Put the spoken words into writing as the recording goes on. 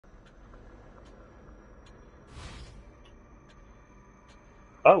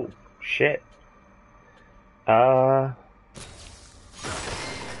Oh, shit. Uh,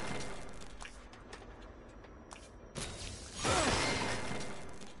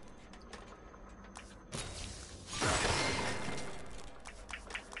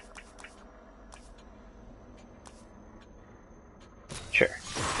 sure.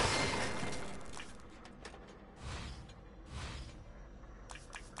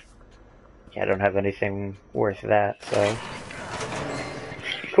 Yeah, I don't have anything worth that, so.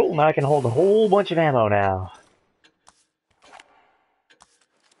 Cool, now I can hold a whole bunch of ammo now.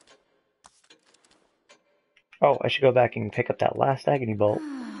 Oh, I should go back and pick up that last agony bolt.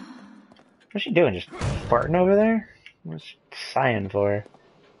 What's she doing? Just farting over there? What's she sighing for?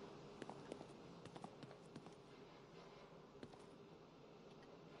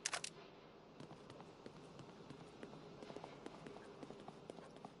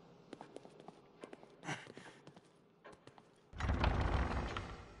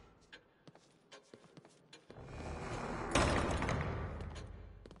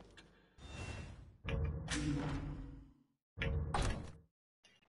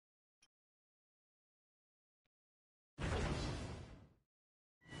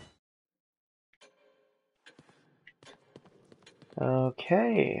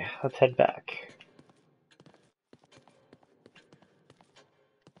 Okay, let's head back.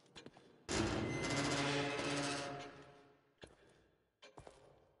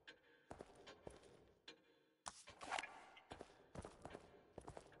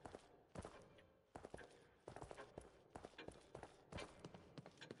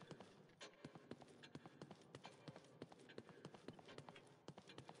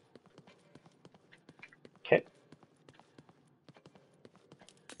 Okay.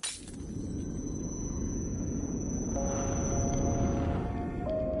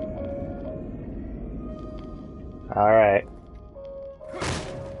 Alright.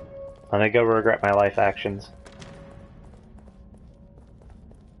 Let me go regret my life actions.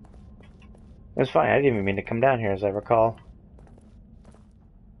 It was fine, I didn't even mean to come down here as I recall.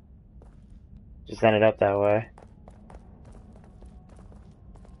 Just ended up that way.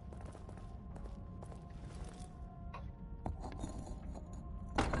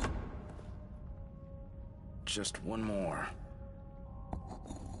 Just one more.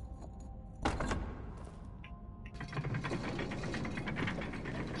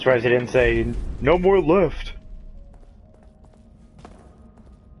 Surprised he didn't say, no more left.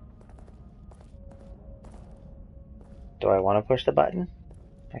 Do I want to push the button?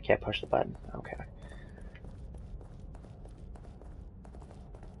 I can't push the button. Okay.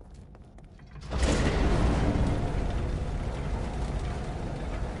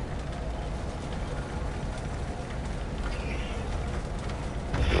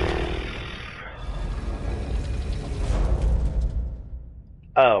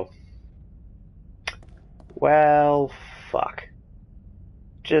 Oh. Well, fuck.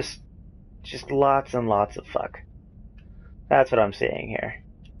 Just lots and lots of fuck. That's what I'm seeing here.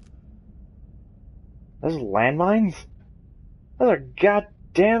 Those landmines? Those are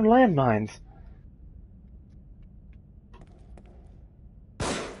goddamn landmines.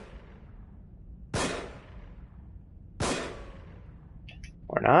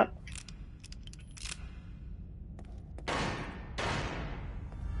 Or not.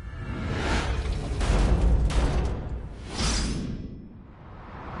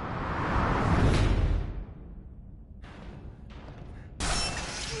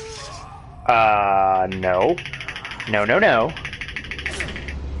 No. No, no, no.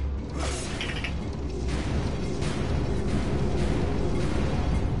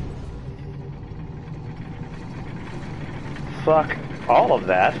 Fuck all of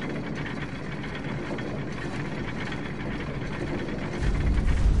that.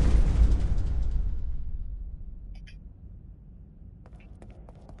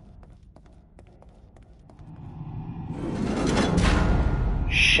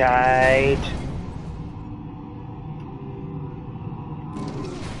 Shite.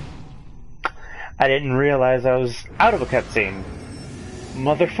 I didn't realize I was out of a cutscene.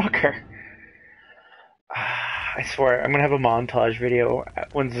 Motherfucker. I swear, I'm gonna have a montage video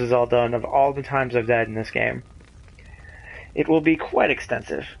when this is all done of all the times I've died in this game. It will be quite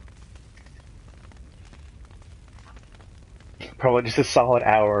extensive. Probably just a solid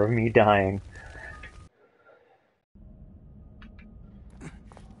hour of me dying.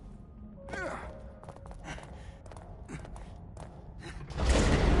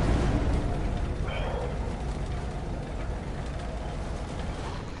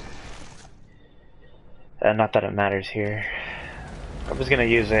 Not that it matters here. I was gonna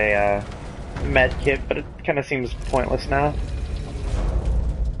use a med kit, but it kind of seems pointless now.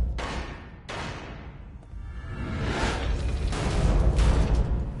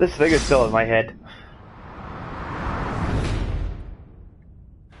 This thing is still in my head.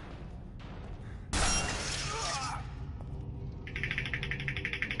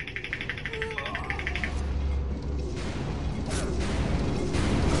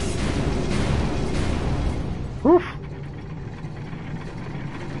 Woof.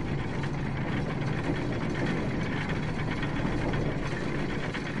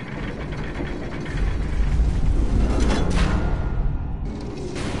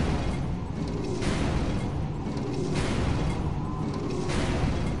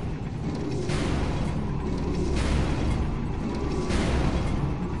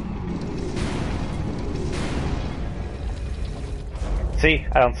 See,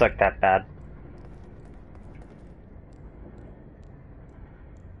 I don't suck that bad.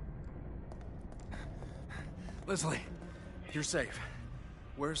 Leslie, you're safe.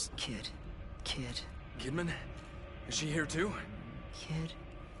 Where's Kid. Kidman? Is she here too? Kid.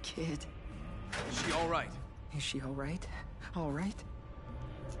 Is she all right? Is she all right? All right?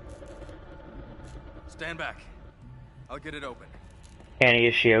 Stand back. I'll get it open. Annie,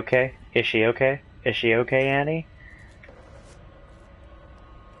 is she okay? Is she okay? Is she okay, Annie?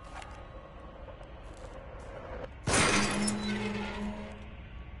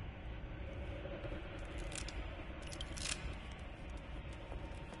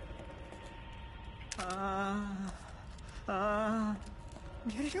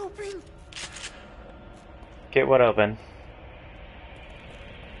 Get it open. Get what open?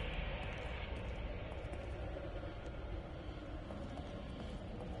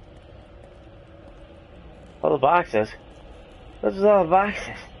 All the boxes. Those are all the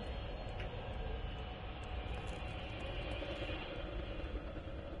boxes.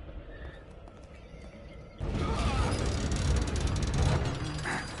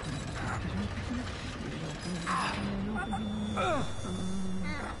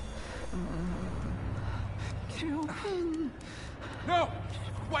 Get it open. No!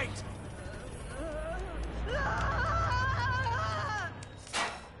 Wait!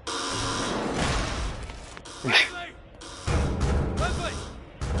 Leslie! Leslie!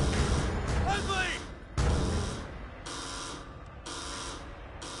 Leslie!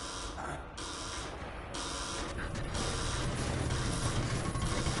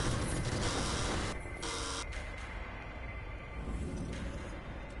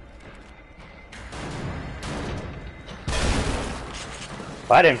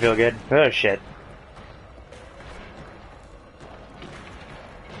 Well, I didn't feel good. Oh shit.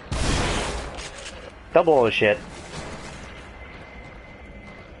 Double of shit.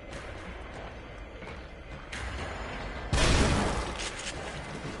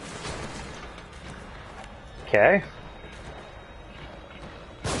 Okay.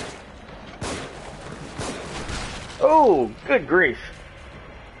 Oh, good grief.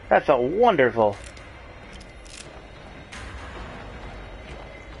 That's a wonderful.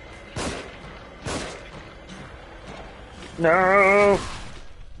 No.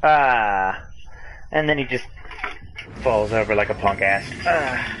 Ah. And then he just falls over like a punk ass.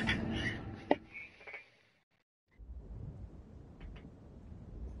 Ah.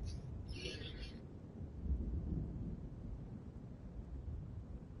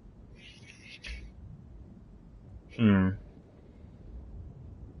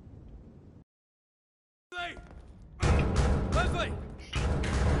 Leslie!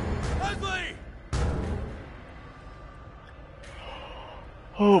 Leslie!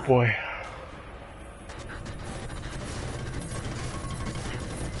 Oh boy.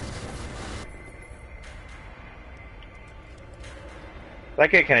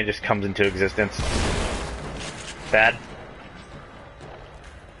 That guy kind of just comes into existence. Bad.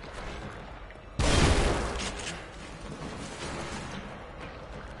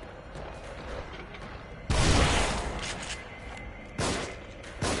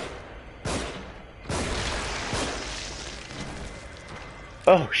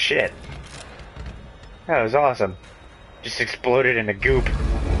 Oh shit. That was awesome. Just exploded in a goop.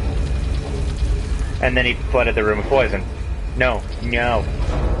 And then he flooded the room with poison. No, no.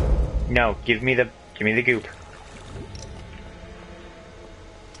 No, give me the goop.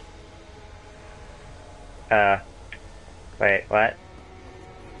 Wait, what?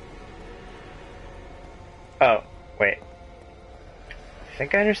 Oh, wait. I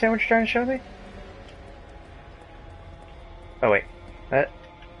think I understand what you're trying to show me? Oh wait. What?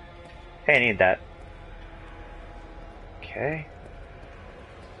 Hey, I need that. Okay.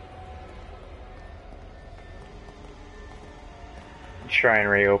 Try and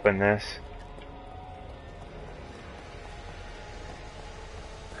reopen this.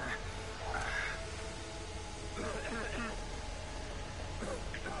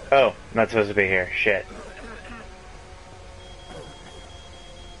 Oh, I'm not supposed to be here. Shit.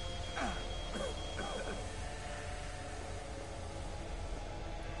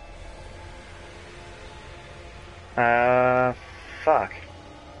 Fuck.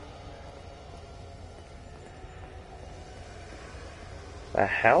 The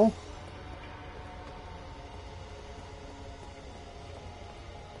hell?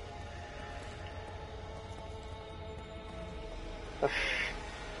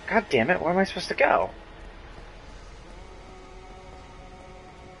 God damn it, where am I supposed to go?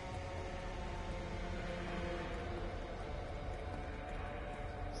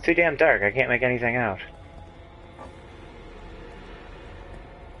 It's too damn dark, I can't make anything out.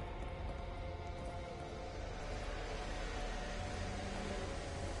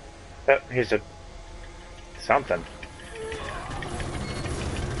 Oh, here's a... something.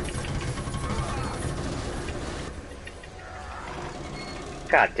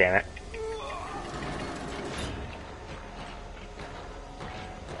 God damn it.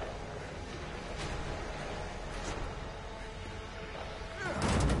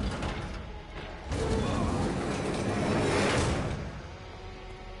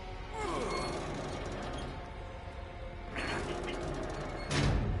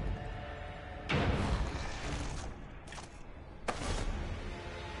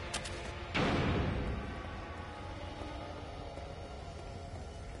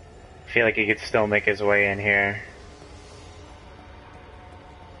 I feel like he could still make his way in here.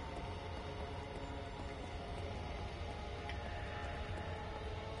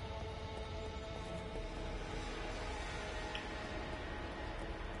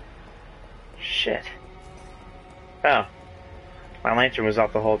 Shit. Oh. My lantern was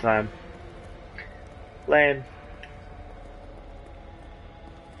off the whole time. Lame.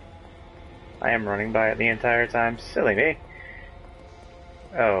 I am running by it the entire time. Silly me.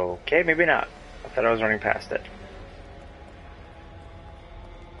 Okay, maybe not. I thought I was running past it.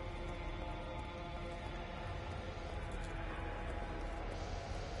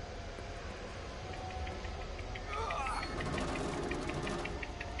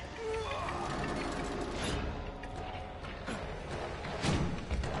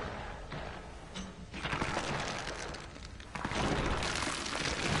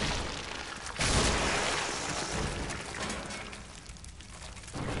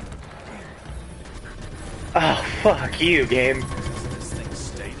 Oh, fuck you, game. Does this thing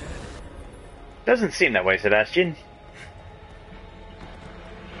stay dead? Doesn't seem that way, Sebastian.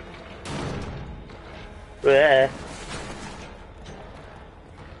 Bleh.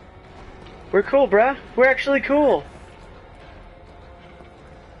 We're cool, bruh. We're actually cool.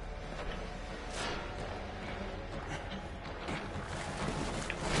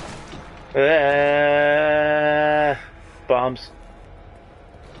 Bombs.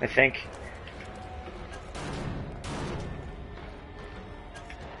 I think.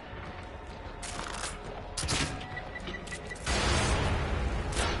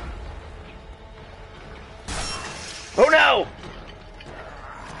 Oh no!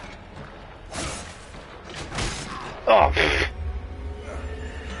 Oh. Pfft.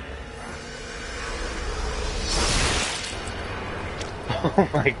 Oh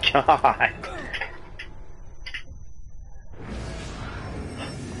my god.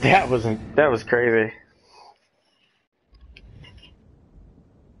 That was crazy.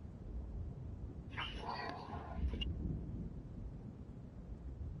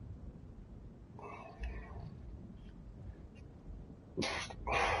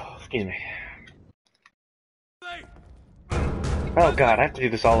 Excuse me. Oh god, I have to do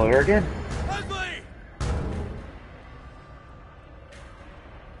this all over again? Leslie!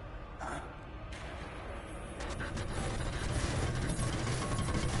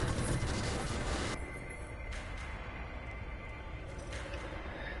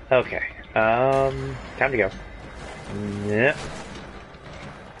 Okay. Time to go. Yep.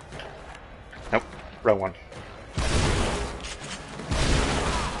 Nope. Wrong one.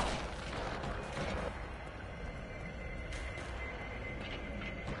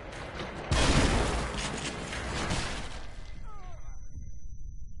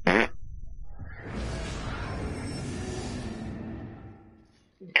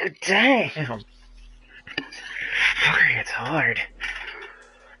 Damn! Fucker, it's hard.